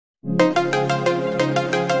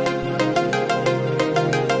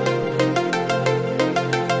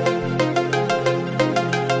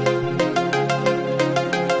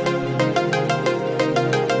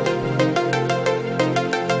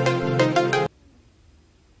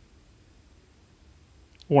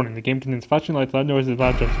Warning, the game contains flashing lights, loud noises,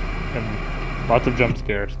 and lots of jump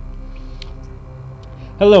scares.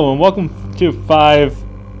 Hello and welcome to 5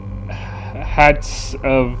 Hats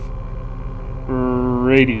of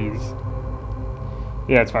Freddy's.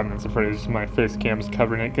 Yeah, it's 5 Minutes of Freddy's. My face cam's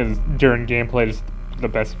covering it because during gameplay is the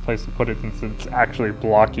best place to put it since it's actually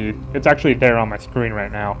blocky. It's actually there on my screen right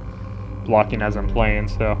now, blocking as I'm playing,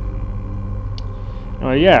 so...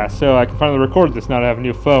 yeah, so I can finally record this now that I have a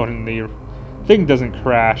new phone and the thing doesn't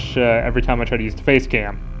crash every time I try to use the face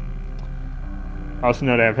cam. I also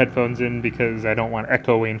know that I have headphones in because I don't want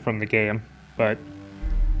echoing from the game, but...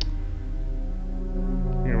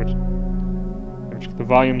 Here, the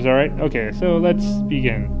volume's alright? Okay, so let's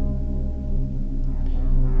begin.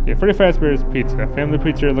 Yeah, Freddy Fazbear's Pizza. Family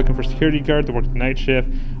pizza looking for security guard to work the night shift.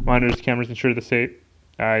 Monitors, cameras, ensure the safe.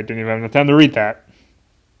 I didn't even have enough time to read that.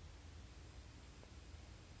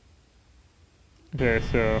 Okay,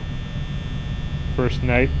 so... First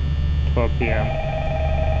night, 12 p.m.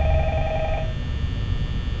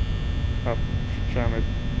 Oh, trying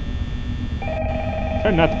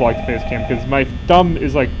not to block the face cam because my thumb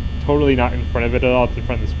is like totally not in front of it at all. It's in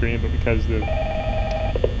front of the screen, but because of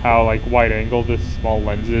how like wide angle this small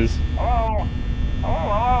lens is. Hello?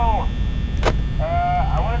 Hello?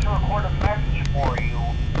 I wanted to record a message for you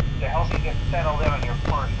to help you get settled in on your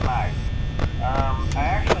first night. I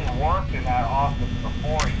actually worked in that office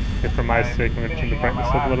before you. Okay, for my sake, I'm going to turn the brightness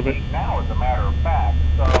up a little bit. Now, as a matter of fact,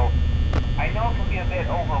 so I know it can be a bit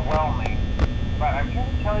overwhelming, but I'm here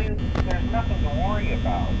to tell you there's nothing to worry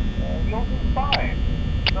about. You'll be fine.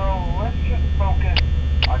 So let's just focus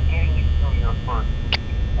on getting you through your first week,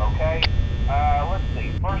 okay? Let's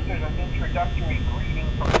see. First, there's an introductory greeting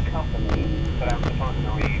from the company that I'm supposed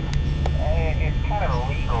to read. It's kind of a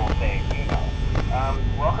legal thing, you know.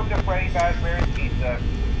 Welcome to Freddy Fazbear's Pizza,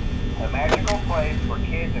 a magical place for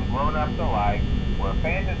kids and grown-ups alike, where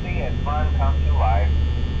fantasy and fun come to life.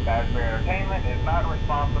 Fazbear Entertainment is not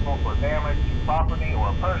responsible for damage to property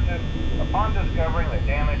or person. Upon discovering that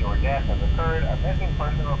damage or death has occurred, a missing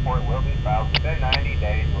person report will be filed within 90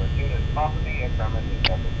 days or as soon as property and premises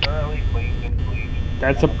have been thoroughly cleaned and bleached.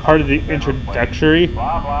 That's a part of the introductory.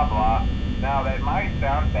 Blah, blah, blah. Now, that might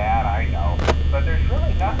sound bad, I know, but there's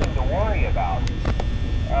really nothing to worry about.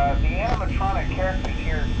 The animatronic characters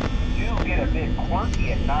here do get a bit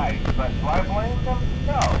quirky at night, but do I blame them?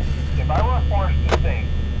 No. If I were forced to sing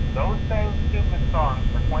those same stupid songs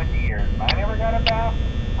for 20 years and I never got a bath,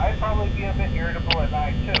 I'd probably be a bit irritable at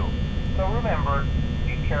night too. So remember,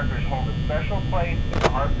 these characters hold a special place in the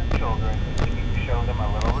hearts of children and you need to show them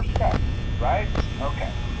a little respect, right?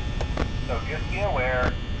 Okay. So just be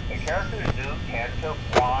aware, the characters do tend to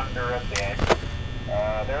wander a bit.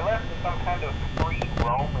 They're left in some kind of free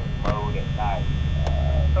roaming mode at night.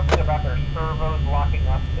 Something about their servos locking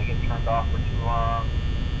up so they get turned off for too long.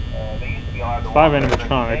 They used to be allowed to 5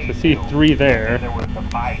 animatronics. I see 3 there.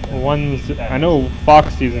 One's... I know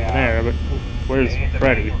Foxy's in there, but where's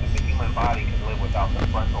Freddy? The human body can live without the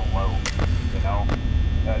frontal lobe, you know?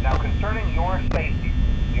 Now, concerning your safety,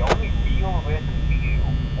 the only real risk to you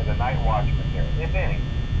as a night watchman here, if any,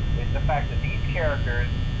 is the fact that these characters,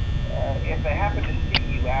 if they happen to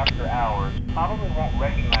see you after hours, probably won't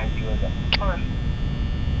recognize you as a person.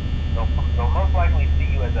 They'll most likely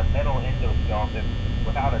see you as a metal endoskeleton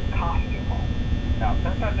without a costume on. Now,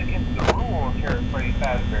 since that's against the rules here at Freddy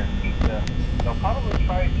Fazbear's Pizza, they'll probably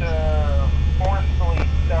try to forcefully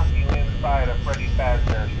stuff you inside a Freddy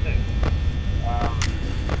Fazbear suit.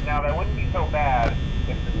 Now, that wouldn't be so bad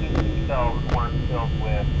if the suits themselves weren't filled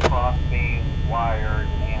with crossbeams, wires,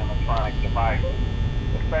 and animatronic devices,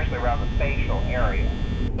 especially around the facial area.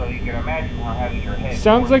 So you can imagine how having your head...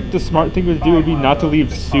 Sounds like the smart thing to do would be not to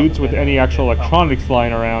leave suits with any actual electronics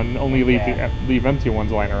lying around, only leave empty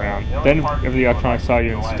ones lying around. Then if the electronics saw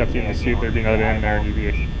you and stuffed you in the suit, there'd be nothing in there and you'd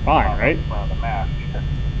be fine, right?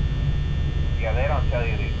 Yeah, they don't tell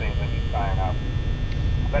you these things when you sign up.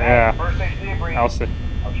 But yeah, first stage of the agreement,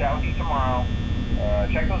 I'll chat with you tomorrow.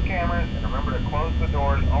 Check those cameras and remember to close the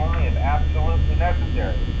doors only if absolutely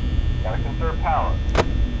necessary. Gotta conserve power.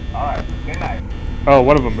 Alright, good night. Oh,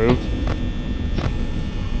 one of them moved.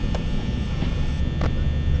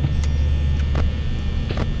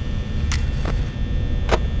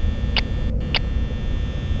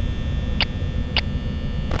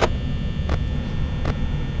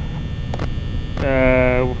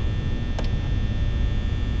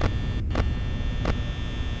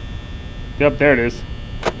 Yep, there it is.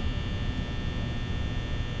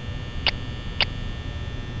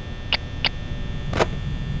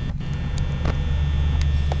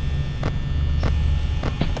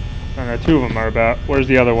 I know 2 of them are about. Where's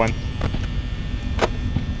the other one?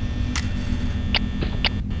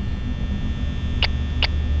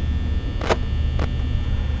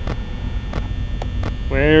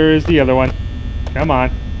 Where is the other one? Come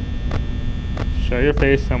on. Show your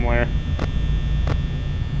face somewhere.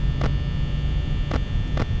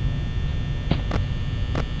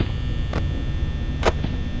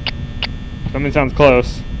 Something sounds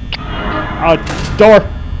close. Oh, door!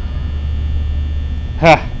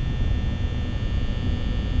 Ha!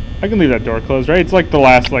 I can leave that door closed, right? It's like the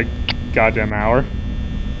last, like, goddamn hour.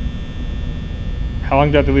 How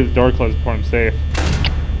long do I have to leave the door closed before I'm safe?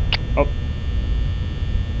 Oh.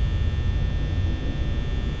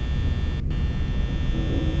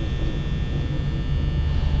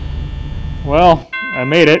 Well, I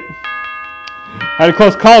made it. I had a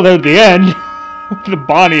close call there at the end. With the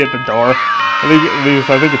Bonnie at the door. At least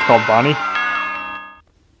I think it's called Bonnie.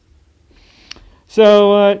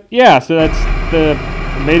 So, yeah, so that's the...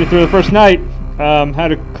 made it through the first night.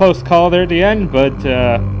 Had a close call there at the end, but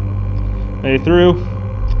made it through.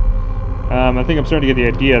 I think I'm starting to get the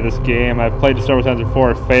idea of this game. I've played it several times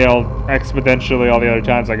before, failed exponentially all the other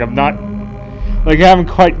times. Like, I'm not... like, I haven't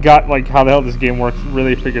quite got, like, how the hell this game works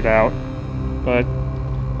really figured out. But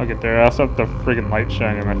I'll get there. I also have the friggin' light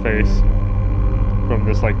shining in my face from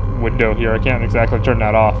this, like, window here. I can't exactly turn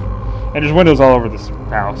that off. And there's windows all over this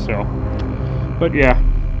house, so... but, yeah.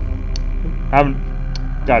 I haven't...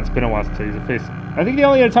 God, it's been a while since I used a face... I think the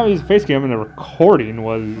only other time I used a face cam in the recording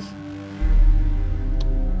was...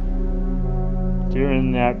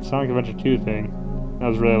 during that Sonic Adventure 2 thing. That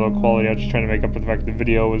was really low quality. I was just trying to make up for the fact that the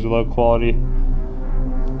video was low quality.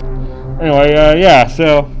 Anyway, yeah,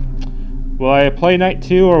 so... will I play night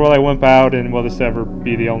 2, or will I wimp out, and will this ever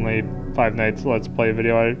be the only 5 nights Let's Play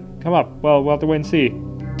video I come up? Well, we'll have to wait and see.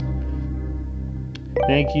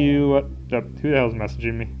 Thank you... who the hell is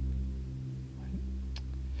messaging me?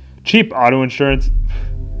 Cheap auto insurance.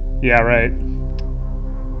 Yeah, right.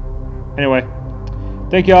 Anyway,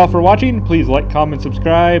 thank you all for watching. Please like, comment,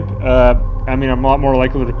 subscribe. I mean, I'm a lot more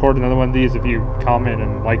likely to record another one of these if you comment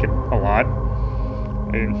and like it a lot.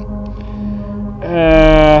 I mean,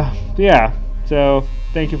 yeah. So,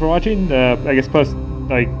 thank you for watching. I guess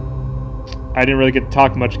like, I didn't really get to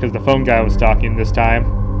talk much because the phone guy was talking this time.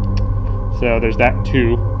 So, there's that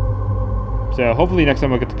too. So, hopefully next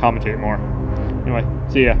time I'll get to commentate more. Anyway,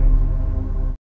 see ya.